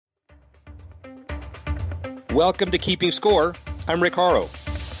Welcome to Keeping Score. I'm Rick Horrow.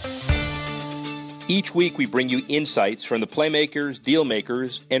 Each week we bring you insights from the playmakers, deal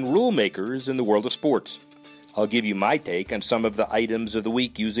makers, and rule makers in the world of sports. I'll give you my take on some of the items of the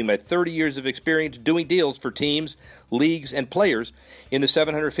week using my 30 years of experience doing deals for teams, leagues, and players in the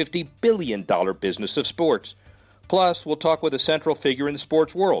 $750 billion business of sports. Plus, we'll talk with a central figure in the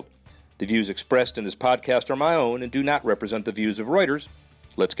sports world. The views expressed in this podcast are my own and do not represent the views of Reuters.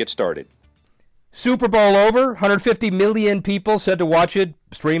 Let's get started. Super Bowl over. 150 million people said to watch it,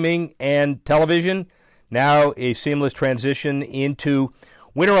 streaming and television. Now a seamless transition into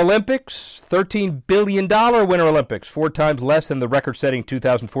Winter Olympics, $13 billion Winter Olympics, 4 times less than the record-setting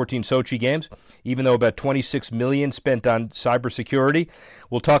 2014 Sochi Games, even though about $26 million spent on cybersecurity.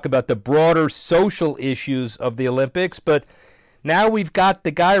 We'll talk about the broader social issues of the Olympics, but now we've got the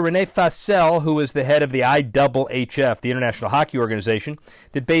guy, René Fasel, who is the head of the IHF, the International Hockey Organization,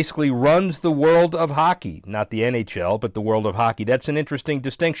 that basically runs the world of hockey, not the NHL, but the world of hockey. That's an interesting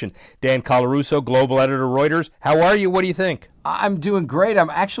distinction. Dan Colarusso, global editor, Reuters. How are you? What do you think? I'm doing great.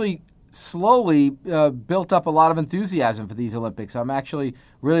 I'm actually slowly built up a lot of enthusiasm for these Olympics. I'm actually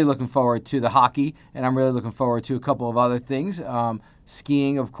really looking forward to the hockey, and I'm really looking forward to a couple of other things.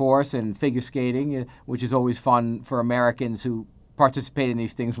 Skiing, of course, and figure skating, which is always fun for Americans who participate in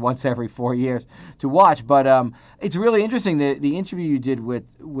these things once every 4 years to watch. But it's really interesting. The interview you did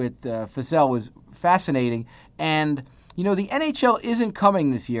with Fasel was fascinating. And, you know, the NHL isn't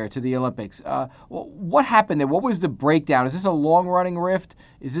coming this year to the Olympics. What happened there? What was the breakdown? Is this a long-running rift?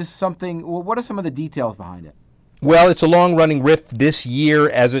 Is this something? What are some of the details behind it? Well, it's a long-running rift this year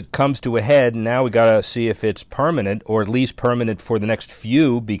as it comes to a head. Now we got to see if it's permanent, or at least permanent for the next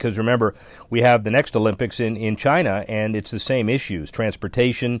few, because remember, we have the next Olympics in China, and it's the same issues,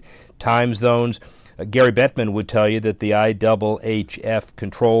 transportation, time zones. Gary Bettman would tell you that the IHF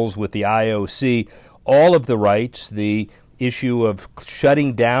controls with the IOC all of the rights, the issue of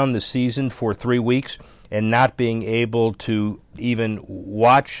shutting down the season for 3 weeks and not being able to even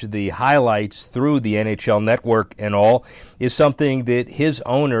watch the highlights through the NHL network and all is something that his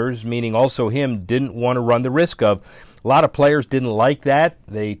owners, meaning also him, didn't want to run the risk of. A lot of players didn't like that.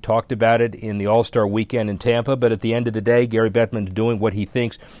 They talked about it in the All-Star weekend in Tampa, but at the end of the day, Gary Bettman's doing what he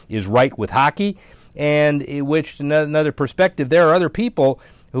thinks is right with hockey, and in which, another perspective, there are other people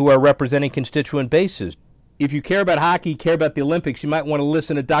who are representing constituent bases. If you care about hockey, care about the Olympics, you might want to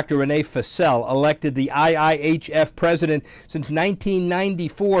listen to Dr. René Fasel, elected the IIHF president since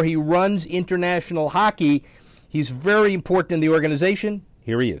 1994. He runs international hockey. He's very important in the organization.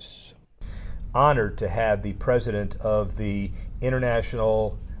 Here he is. Honored to have the president of the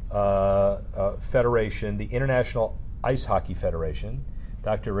International Federation, the International Ice Hockey Federation,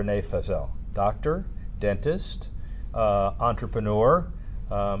 Dr. René Fasel. Doctor, dentist, entrepreneur.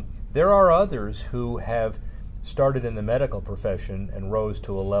 There are others who have started in the medical profession and rose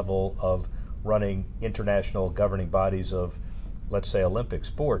to a level of running international governing bodies of, let's say, Olympic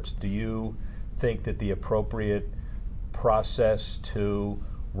sports. Do you think that the appropriate process to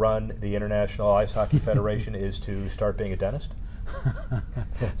run the International Ice Hockey Federation is to start being a dentist?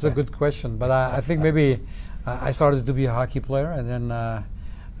 It's a good question, but I think maybe I started to be a hockey player, and then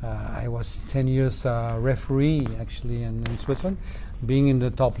I was 10 years referee, actually, in Switzerland, being in the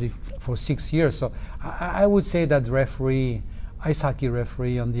top league for 6 years. So I would say that ice hockey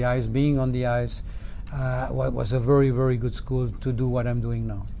referee on the ice, being on the ice, was a very, very good school to do what I'm doing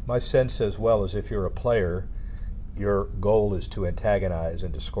now. My sense as well is if you're a player, your goal is to antagonize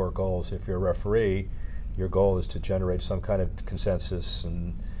and to score goals. If you're a referee, your goal is to generate some kind of consensus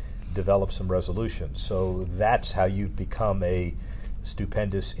and develop some resolution. So that's how you've become a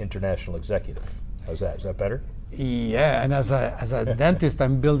stupendous international executive. How's that? Is that better? Yeah, and as a dentist,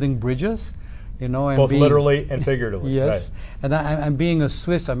 I'm building bridges, you know. And both literally and figuratively. Yes, right. And I'm being a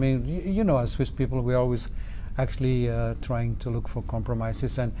Swiss. I mean, you know, as Swiss people, we're always actually trying to look for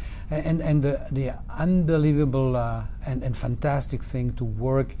compromises, and the unbelievable and fantastic thing to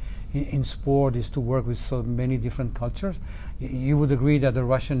work in sport is to work with so many different cultures. You would agree that a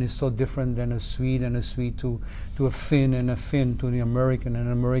Russian is so different than a Swede, and a Swede to a Finn, and a Finn to the American, and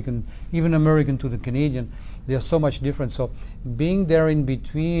an American, even American to the Canadian. They are so much different. So being there in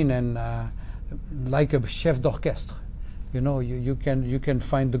between, and like a chef d'orchestre, you know, you can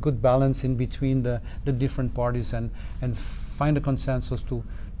find the good balance in between the different parties, and find a consensus to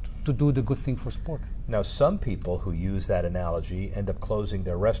do the good thing for sport. Now, some people who use that analogy end up closing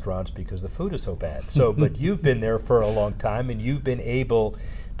their restaurants because the food is so bad. So, but you've been there for a long time, and you've been able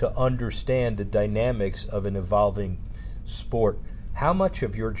to understand the dynamics of an evolving sport. How much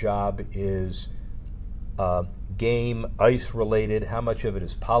of your job is game, ice related? How much of it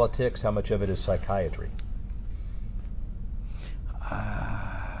is politics? How much of it is psychiatry?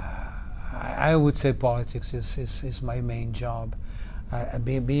 I would say politics is my main job.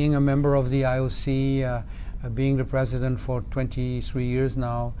 Being a member of the IOC, being the president for 23 years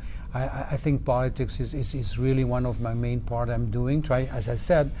now, I think politics is really one of my main part I'm doing. As I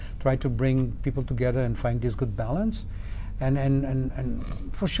said, try to bring people together and find this good balance. And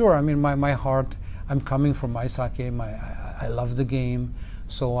for sure, I mean, my heart, I'm coming from ice hockey. I love the game.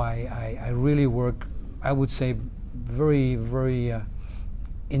 So I really work, I would say, very, very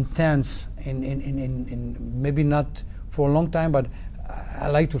intense in maybe not for a long time, but I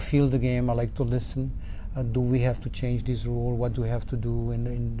like to feel the game. I like to listen. Do we have to change this rule? What do we have to do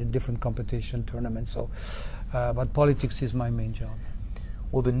in the different competition tournaments? So, but politics is my main job.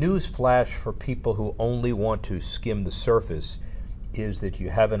 Well, the news flash for people who only want to skim the surface is that you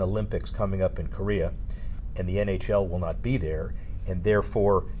have an Olympics coming up in Korea, and the NHL will not be there, and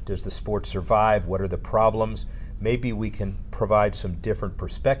therefore, does the sport survive? What are the problems? Maybe we can provide some different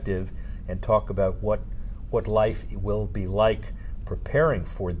perspective and talk about what life will be like preparing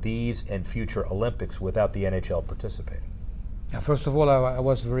for these and future Olympics without the NHL participating. Yeah, first of all, I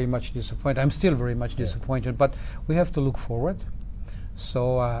was very much disappointed. I'm still very much disappointed, but we have to look forward.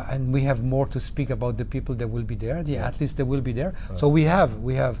 So, and we have more to speak about the people that will be there, the athletes that will be there. So we have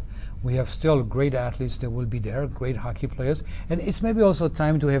still great athletes that will be there, great hockey players, and it's maybe also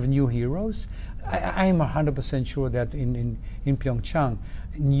time to have new heroes. I'm 100% sure that in Pyeongchang,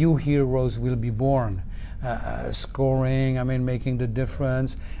 new heroes will be born. Scoring, I mean, making the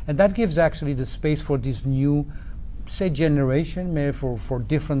difference, and that gives actually the space for this new, say, generation, maybe for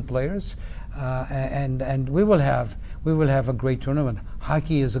different players, and we will have a great tournament.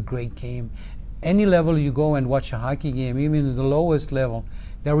 Hockey is a great game. Any level you go and watch a hockey game, even at the lowest level,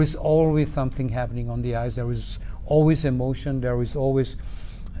 there is always something happening on the ice. There is always emotion. There is always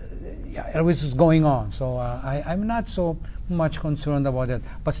is going on. So I'm not so much concerned about that,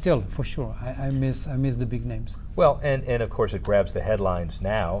 but still, for sure, I miss the big names. Well, and of course it grabs the headlines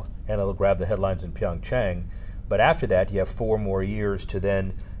now, and it'll grab the headlines in Pyeongchang, but after that you have 4 more years to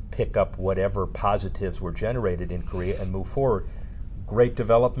then pick up whatever positives were generated in Korea and move forward. Great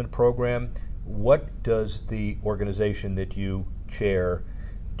development program. What does the organization that you chair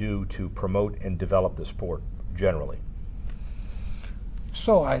do to promote and develop the sport generally?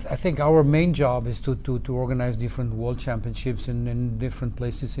 So I think our main job is to organize different world championships in different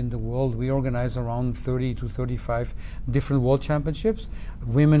places in the world. We organize around 30 to 35 different world championships,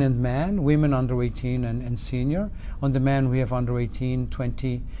 women and men, women under 18 and senior. On the men we have under 18,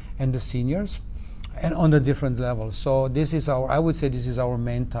 20 and the seniors, and on the different levels. So this is I would say this is our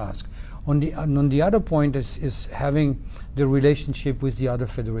main task. On the other point is having the relationship with the other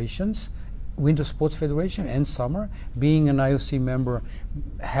federations, Winter Sports Federation and summer, being an IOC member,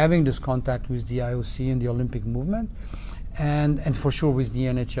 having this contact with the IOC and the Olympic movement, and for sure with the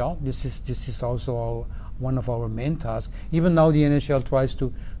NHL. This is also one of our main tasks. Even now the NHL tries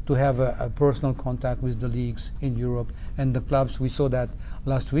to have a personal contact with the leagues in Europe and the clubs. We saw that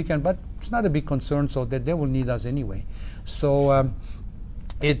last weekend, but it's not a big concern, so that they will need us anyway. So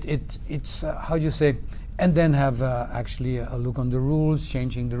it's how do you say, and then have actually a look on the rules,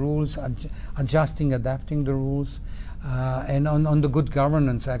 changing the rules, adjusting, adapting the rules, and on the good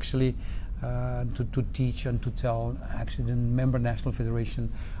governance actually to teach and to tell actually the member national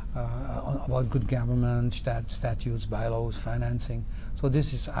federation about good government, statutes, bylaws, financing. So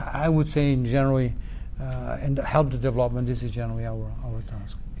this is, I would say, in generally, and help the development. This is generally our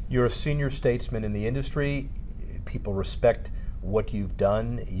task. You're a senior statesman in the industry. People respect what you've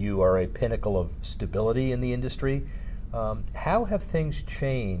done. You are a pinnacle of stability in the industry. How have things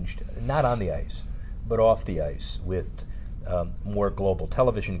changed, not on the ice, but off the ice, with more global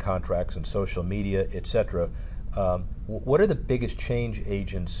television contracts and social media, etc.? What are the biggest change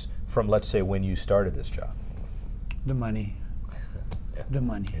agents from, let's say, when you started this job? The money. Yeah. The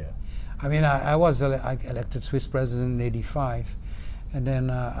money. Yeah. I mean, I was elected Swiss president in '85. And then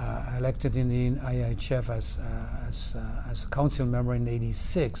elected in the IIHF as a council member in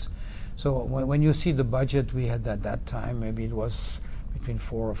 '86. So when you see the budget we had at that time, maybe it was between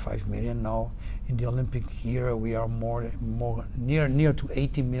 4 or 5 million. Now in the Olympic year, we are more near to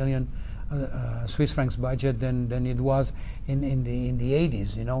 80 million Swiss francs budget than it was in the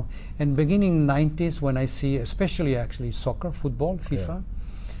 80s. You know, and beginning 90s, when I see especially actually soccer, football, FIFA. Yeah.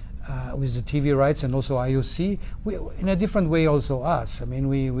 With the TV rights and also IOC, we, in a different way also us. I mean,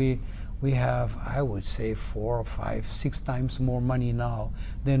 we have, I would say, 4 or 5, 6 times more money now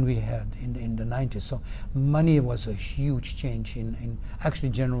than we had in the 90s. So money was a huge change in actually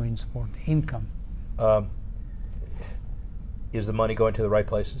generating sport income. Is the money going to the right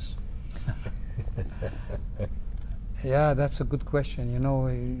places? Yeah, that's a good question.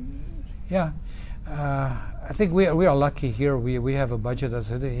 Yeah, I think we are lucky here. We have a budget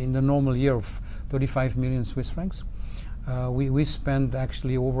as in the normal year of 35 million Swiss francs. We spend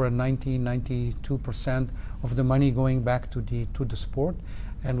actually over 92% of the money going back to the sport,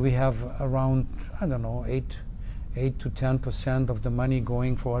 and we have around, I don't know, 8 to 10% of the money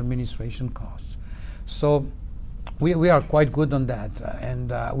going for administration costs. So we are quite good on that,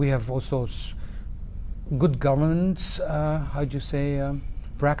 and we have also good governance,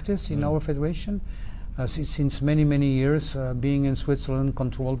 practice in our federation. Since many years, being in Switzerland,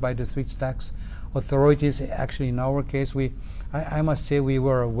 controlled by the three tax authorities. Actually, in our case, I must say we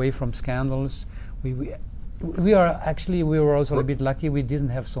were away from scandals. We were also a bit lucky. We didn't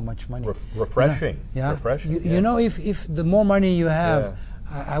have so much money. Refreshing. Yeah. Refreshing. If the more money you have,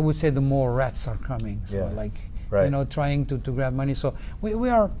 I would say the more rats are coming. So trying to grab money. So we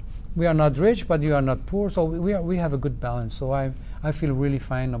are not rich, but we are not poor. So we have a good balance. So I feel really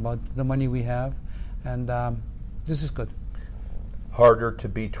fine about the money we have, and this is good. Harder to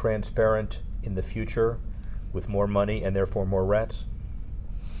be transparent in the future with more money and therefore more rats?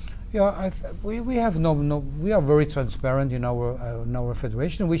 Yeah, we have we are very transparent in our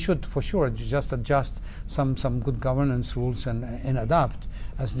federation. We should for sure just adjust some good governance rules and adapt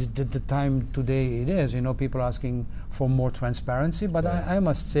as the time today it is. People asking for more transparency, but I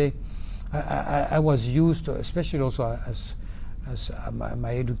must say I was used to, especially also as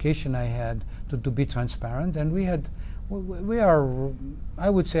my education I had to be transparent, and we are, I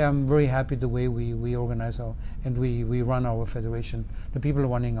would say I'm very happy the way we organize and we run our federation, the people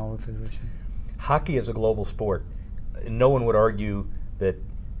running our federation. Hockey is a global sport. No one would argue that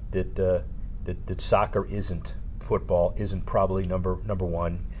soccer isn't, football isn't probably number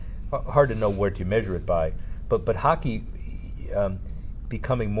one. Hard to know where to measure it by, but hockey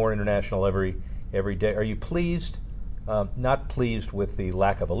becoming more international every day. Are you pleased? Not pleased with the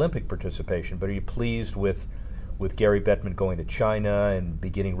lack of Olympic participation, but are you pleased with Gary Bettman going to China and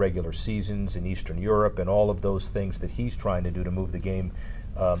beginning regular seasons in Eastern Europe and all of those things that he's trying to do to move the game,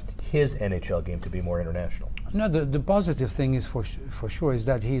 his NHL game, to be more international? No, the positive thing is for sure is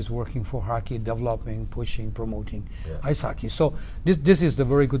that he is working for hockey, developing, pushing, promoting ice hockey. So this is the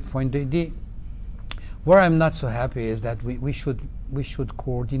very good point. Where I'm not so happy is that we should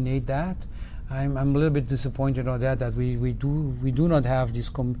coordinate that. I'm a little bit disappointed on that we do not have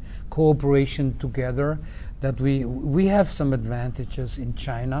this cooperation together. That we have some advantages in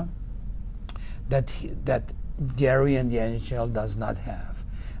China that Gary and the NHL does not have.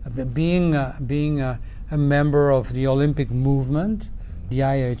 Being a member of the Olympic movement, the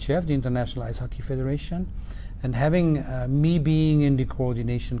IIHF, the International Ice Hockey Federation, and having me being in the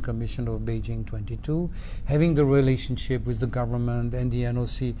coordination commission of Beijing 22, having the relationship with the government and the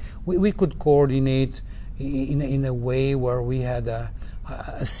NOC, we could coordinate in a way where we had a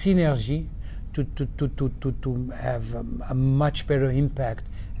synergy to have a much better impact,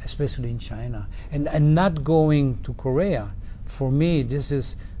 especially in China, and not going to Korea. For me, this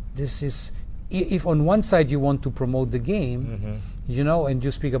is if on one side you want to promote the game, and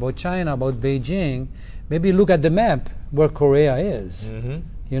you speak about China, about Beijing, maybe look at the map where Korea is.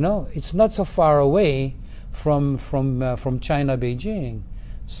 It's not so far away from China, Beijing.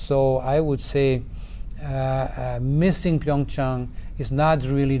 So I would say missing Pyeongchang is not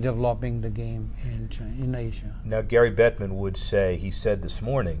really developing the game in Asia. Now, Gary Bettman would say, he said this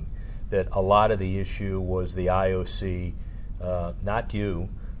morning, that a lot of the issue was the IOC, not you,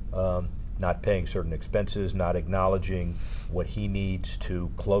 not paying certain expenses, not acknowledging what he needs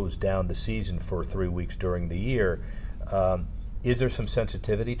to close down the season for 3 weeks during the year. Is there some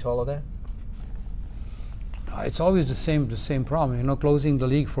sensitivity to all of that? It's always the same problem. Closing the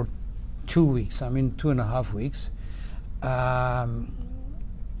league for 2 weeks. 2.5 weeks.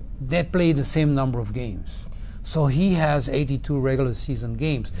 They play the same number of games. So he has 82 regular season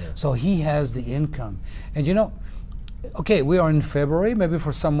games. Yeah. So he has the income. And okay, we are in February. Maybe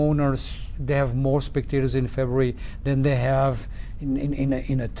for some owners, they have more spectators in February than they have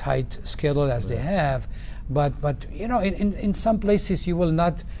in a tight schedule as they have. But in some places you will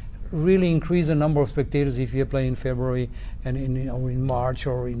not really increase the number of spectators if you play in February and in March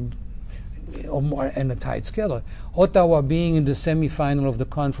or in a tight schedule. Ottawa being in the semifinal of the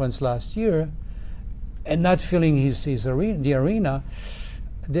conference last year and not filling the arena,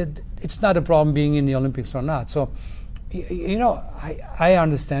 it's not a problem being in the Olympics or not. So, I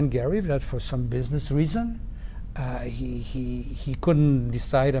understand Gary that for some business reason he couldn't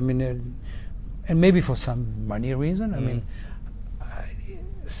decide. And maybe for some money reason.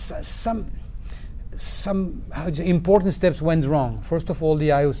 Some important steps went wrong. First of all, the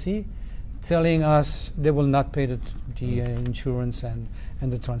IOC telling us they will not pay the insurance and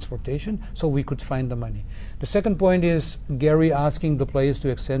the transportation, so we could find the money. The second point is Gary asking the players to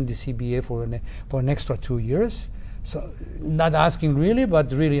extend the CBA for an extra 2 years. So not asking really,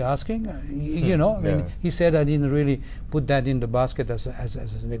 but really asking. You know, I mean, he said I didn't really put that in the basket as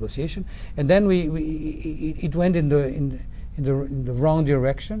a negotiation, and then it went in the wrong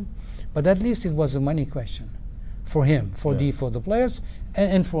direction. But at least it was a money question for him, for the players,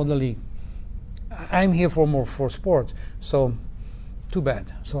 and for the league. I'm here for sport, so too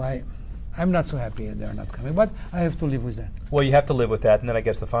bad. So I'm not so happy they're not coming, but I have to live with that. Well, you have to live with that, and then I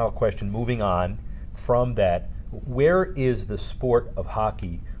guess the final question, moving on from that, where is the sport of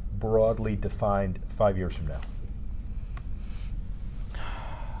hockey broadly defined 5 years from now?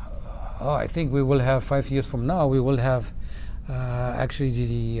 Oh, I think we will have 5 years from now. We will have actually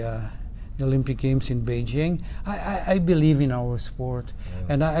the Olympic Games in Beijing. I believe in our sport,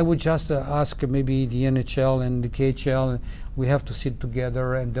 and I would just ask maybe the NHL and the KHL. We have to sit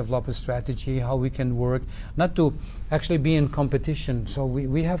together and develop a strategy how we can work, not to actually be in competition. So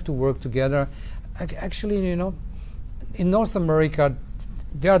we have to work together. Actually, you know, in North America,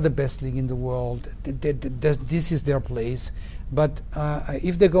 they are the best league in the world. This is their place. But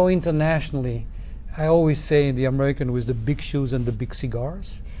if they go internationally, I always say the American with the big shoes and the big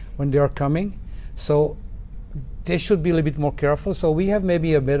cigars when they are coming. So they should be a little bit more careful. So we have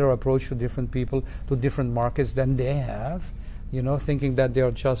maybe a better approach to different people, to different markets than they have, you know, thinking that they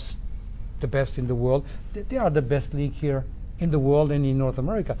are just the best in the world. They are the best league here in the world and in North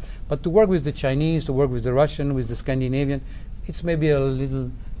America. But to work with the Chinese, to work with the Russian, with the Scandinavian, it's maybe a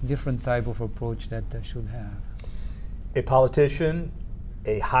little different type of approach that they should have. A politician,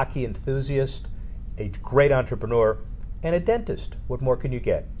 a hockey enthusiast, a great entrepreneur, and a dentist. What more can you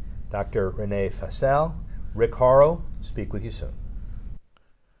get? Dr. René Fasel, Rick Horrow, speak with you soon.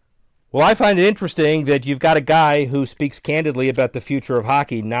 Well, I find it interesting that you've got a guy who speaks candidly about the future of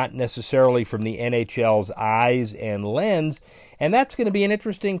hockey, not necessarily from the NHL's eyes and lens, and that's going to be an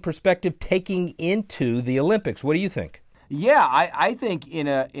interesting perspective taking into the Olympics. What do you think? Yeah, I think in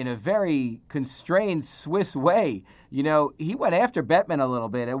a very constrained Swiss way. You know, he went after Bettman a little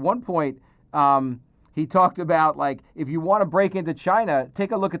bit. At one point, he talked about, like, if you want to break into China,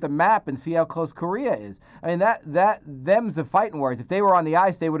 take a look at the map and see how close Korea is. I mean, them's the fighting words. If they were on the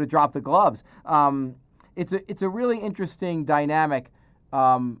ice, they would have dropped the gloves. It's a really interesting dynamic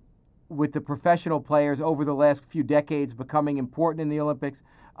with the professional players over the last few decades becoming important in the Olympics.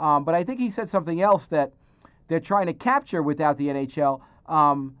 But I think he said something else that they're trying to capture without the NHL,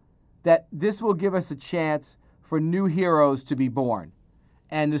 that this will give us a chance for new heroes to be born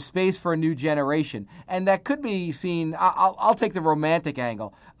and the space for a new generation. And that could be seen, I'll take the romantic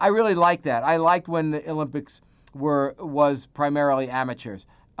angle. I really like that. I liked when the Olympics was primarily amateurs.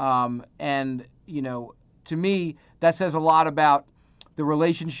 And, you know, to me, that says a lot about the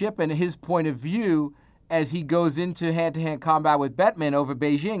relationship and his point of view as he goes into hand-to-hand combat with Bettman over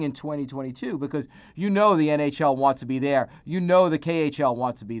Beijing in 2022, because you know the NHL wants to be there. You know the KHL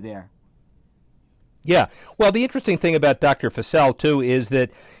wants to be there. Yeah. Well, the interesting thing about Dr. Fasel, too, is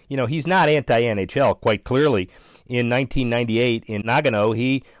that, you know, he's not anti-NHL, quite clearly. In 1998 in Nagano,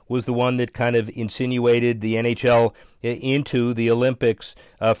 he was the one that kind of insinuated the NHL into the Olympics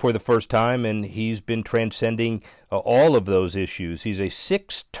for the first time, and he's been transcending all of those issues. He's a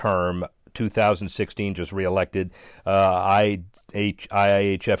six-term 2016 just reelected IIHF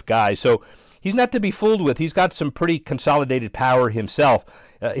guy. So he's not to be fooled with. He's got some pretty consolidated power himself.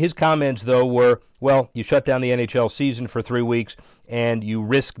 His comments, though, were, well, you shut down the NHL season for 3 weeks and you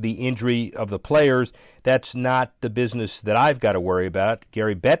risk the injury of the players. That's not the business that I've got to worry about.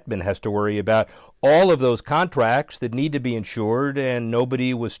 Gary Bettman has to worry about all of those contracts that need to be insured, and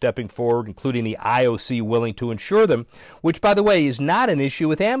nobody was stepping forward, including the IOC, willing to insure them, which, by the way, is not an issue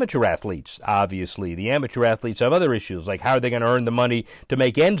with amateur athletes, obviously. The amateur athletes have other issues, like how are they going to earn the money to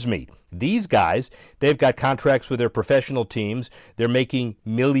make ends meet? These guys, they've got contracts with their professional teams. They're making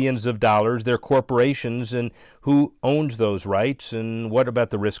millions of dollars. They're corporations, and who owns those rights? And what about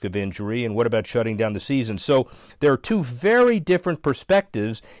the risk of injury? And what about shutting down the season? So there are two very different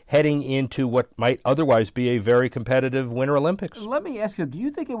perspectives heading into what might otherwise be a very competitive Winter Olympics. Let me ask you, do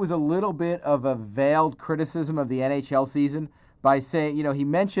you think it was a little bit of a veiled criticism of the NHL season by saying, you know, he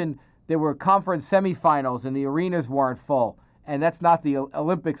mentioned there were conference semifinals and the arenas weren't full, and that's not the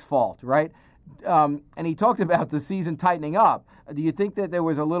Olympics' fault, right? And he talked about the season tightening up. Do you think that there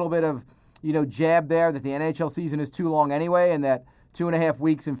was a little bit of, you know, jab there that the NHL season is too long anyway, and that 2.5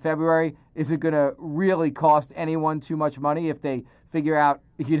 weeks in February isn't going to really cost anyone too much money if they figure out,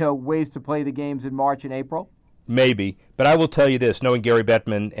 you know, ways to play the games in March and April? Maybe, but I will tell you this, knowing Gary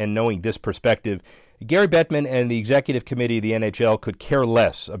Bettman and knowing this perspective, Gary Bettman and the executive committee of the NHL could care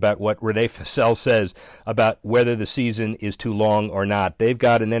less about what Renee Fossell says about whether the season is too long or not. They've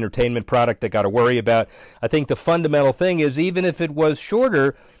got an entertainment product they got to worry about. I think the fundamental thing is, even if it was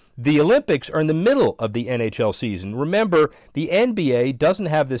shorter, the Olympics are in the middle of the NHL season. Remember, the NBA doesn't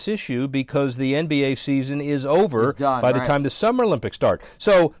have this issue because the NBA season is over by the time the Summer Olympics start.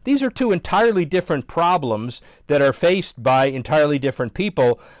 So these are two entirely different problems that are faced by entirely different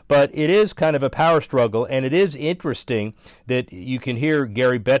people, but it is kind of a power struggle, and it is interesting that you can hear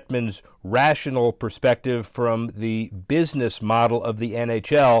Gary Bettman's rational perspective from the business model of the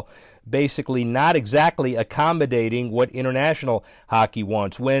NHL, basically not exactly accommodating what international hockey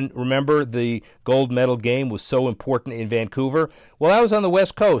wants. When, remember, the gold medal game was so important in Vancouver? Well, that was on the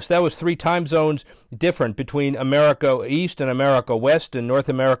West Coast. That was 3 time zones different between America East and America West, and North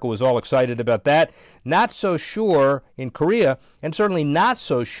America was all excited about that. Not so sure in Korea, and certainly not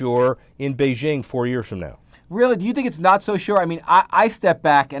so sure in Beijing 4 years from now. Really? Do you think it's not so sure? I mean, I step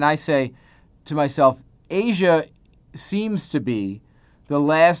back and I say to myself, Asia seems to be the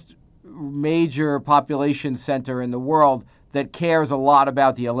last major population center in the world that cares a lot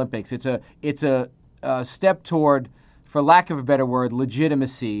about the Olympics. It's a step toward, for lack of a better word,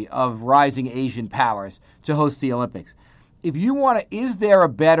 legitimacy of rising Asian powers to host the Olympics. If you want to, is there a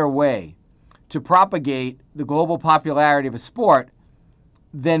better way to propagate the global popularity of a sport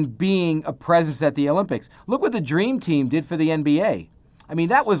than being a presence at the Olympics? Look what the Dream Team did for the NBA. I mean,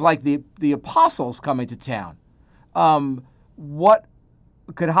 that was like the apostles coming to town. What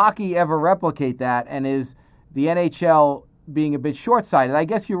could hockey ever replicate that? And is the NHL being a bit short-sighted? I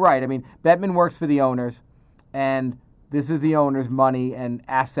guess you're right. I mean, Bettman works for the owners, and this is the owners' money and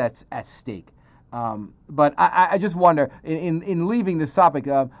assets at stake. But I just wonder, in leaving this topic,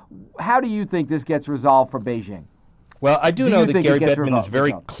 how do you think this gets resolved for Beijing? Well, I do know that Gary Bettman is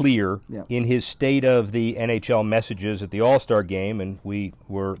very clear in his state of the NHL messages at the All-Star game, and we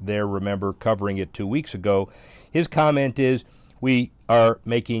were there, remember, covering it 2 weeks ago. His comment is, we are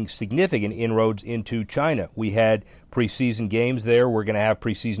making significant inroads into China. We had preseason games there. We're going to have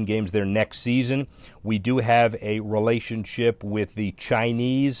preseason games there next season. We do have a relationship with the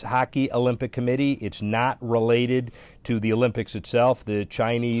Chinese Hockey Olympic Committee. It's not related to the Olympics itself. The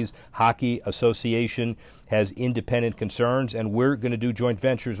Chinese Hockey Association has independent concerns, and we're going to do joint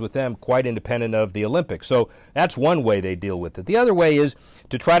ventures with them quite independent of the Olympics. So that's one way they deal with it. The other way is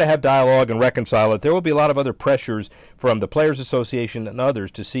to try to have dialogue and reconcile it. There will be a lot of other pressures from the Players Association and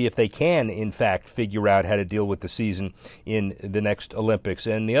others to see if they can, in fact, figure out how to deal with the season in the next Olympics.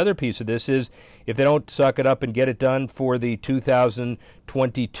 And the other piece of this is, if they don't suck it up and get it done for the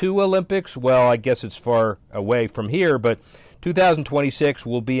 2022 Olympics, well, I guess it's far away from here, but 2026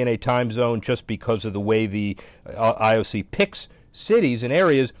 will be in a time zone just because of the way the IOC picks cities and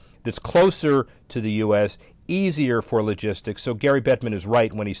areas that's closer to the U.S., easier for logistics. So Gary Bettman is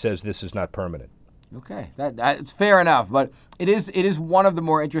right when he says this is not permanent. Okay, that's fair enough, but it is one of the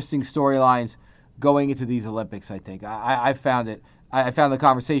more interesting storylines going into these Olympics, I think. I found the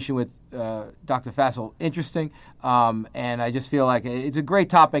conversation with Dr. Fassel interesting, and I just feel like it's a great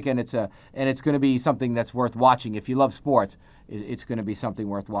topic, and it's going to be something that's worth watching. If you love sports, it's going to be something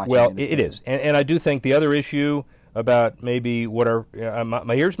worth watching. Well, it is, and I do think the other issue about maybe what are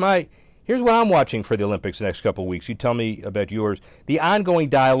here's what I'm watching for the Olympics the next couple of weeks. You tell me about yours. The ongoing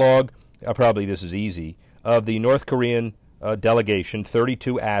dialogue, probably this is easy, of the North Korean delegation,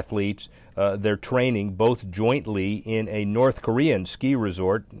 32 athletes. They're training both jointly in a North Korean ski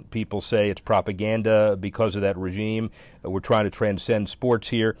resort. People say it's propaganda because of that regime. We're trying to transcend sports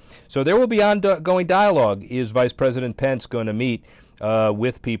here. So there will be ongoing dialogue. Is Vice President Pence going to meet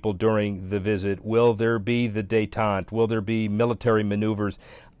with people during the visit? Will there be the détente? Will there be military maneuvers?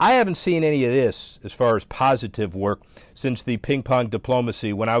 I haven't seen any of this as far as positive work since the ping-pong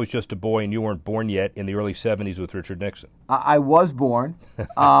diplomacy when I was just a boy and you weren't born yet in the early 70s with Richard Nixon. I was born,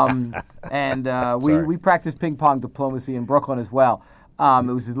 and we practiced ping-pong diplomacy in Brooklyn as well.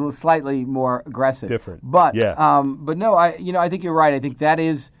 It was a little slightly more aggressive. Different. But, yeah. But no, I think you're right. I think that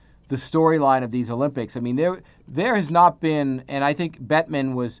is the storyline of these Olympics. I mean, there has not been, and I think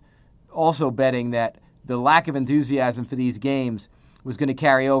Bettman was also betting that the lack of enthusiasm for these games was going to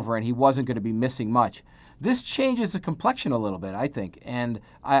carry over, and he wasn't going to be missing much. This changes the complexion a little bit, I think, and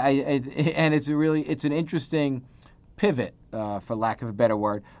it's an interesting pivot, for lack of a better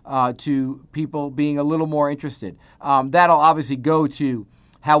word, to people being a little more interested. That'll obviously go to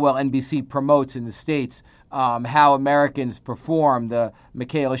how well NBC promotes in the States, how Americans perform, the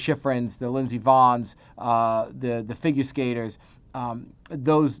Michaela Schifrins, the Lindsey Vonns, the figure skaters,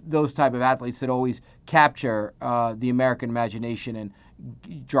 those type of athletes that always capture the American imagination and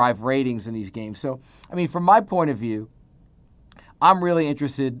drive ratings in these games. So, I mean, from my point of view, I'm really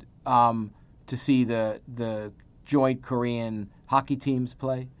interested to see the joint Korean hockey teams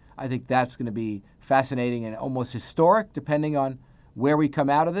play. I think that's going to be fascinating and almost historic, depending on where we come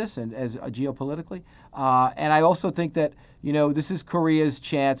out of this and as geopolitically. And I also think that this is Korea's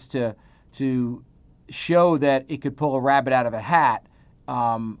chance to show that it could pull a rabbit out of a hat,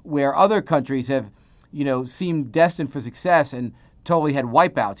 where other countries have seemed destined for success and totally had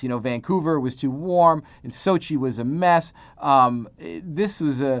wipeouts. Vancouver was too warm, and Sochi was a mess. This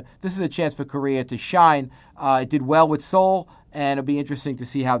is a chance for Korea to shine. It did well with Seoul, and it'll be interesting to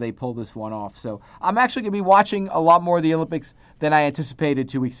see how they pull this one off. So I'm actually going to be watching a lot more of the Olympics than I anticipated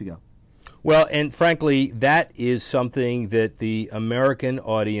 2 weeks ago. Well, and frankly, that is something that the American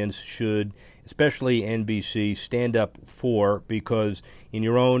audience should, especially NBC, stand up for, because in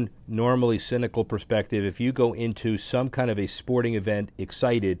your own normally cynical perspective, if you go into some kind of a sporting event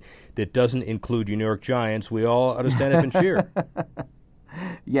excited that doesn't include your New York Giants, we all ought to stand up and cheer.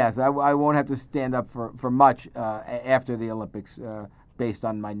 Yes, I won't have to stand up for much after the Olympics based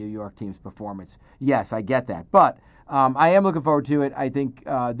on my New York team's performance. Yes, I get that. But I am looking forward to it. I think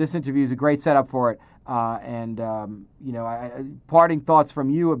this interview is a great setup for it. Parting thoughts from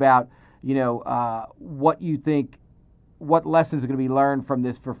you about what you think, what lessons are going to be learned from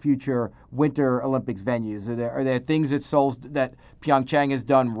this for future Winter Olympics venues? Are there things that Pyeongchang has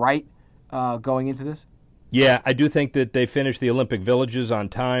done right going into this? Yeah, I do think that they finished the Olympic villages on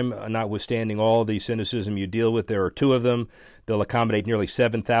time, notwithstanding all the cynicism you deal with. There are 2 of them. They'll accommodate nearly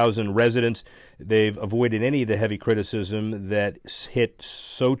 7,000 residents. They've avoided any of the heavy criticism that hit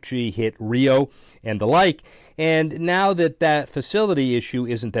Sochi, hit Rio, and the like. And now that facility issue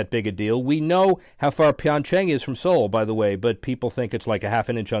isn't that big a deal, we know how far Pyeongchang is from Seoul, by the way, but people think it's like a half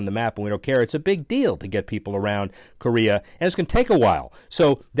an inch on the map, and we don't care. It's a big deal to get people around Korea, and it's going to take a while.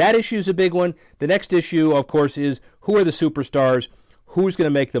 So that issue is a big one. The next issue, of course, is who are the superstars, who's going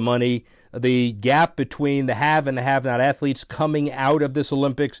to make the money, the gap between the have and the have-not athletes coming out of this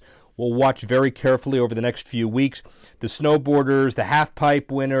Olympics. We'll watch very carefully over the next few weeks. The snowboarders, the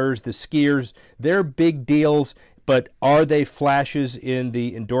half-pipe winners, the skiers, they're big deals, but are they flashes in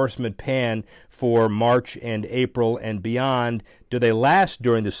the endorsement pan for March and April and beyond? Do they last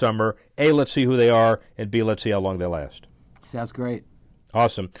during the summer? A, let's see who they are, and B, let's see how long they last. Sounds great.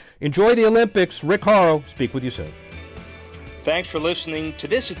 Awesome. Enjoy the Olympics. Rick Horrow, speak with you soon. Thanks for listening to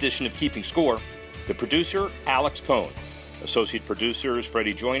this edition of Keeping Score. The producer, Alex Cohn. Associate producers,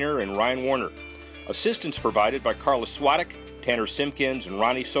 Freddie Joyner and Ryan Warner. Assistance provided by Carla Swadek, Tanner Simpkins, and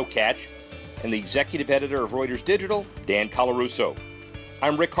Ronnie Sokach. And the executive editor of Reuters Digital, Dan Colarusso.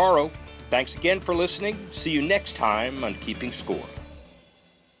 I'm Rick Horrow. Thanks again for listening. See you next time on Keeping Score.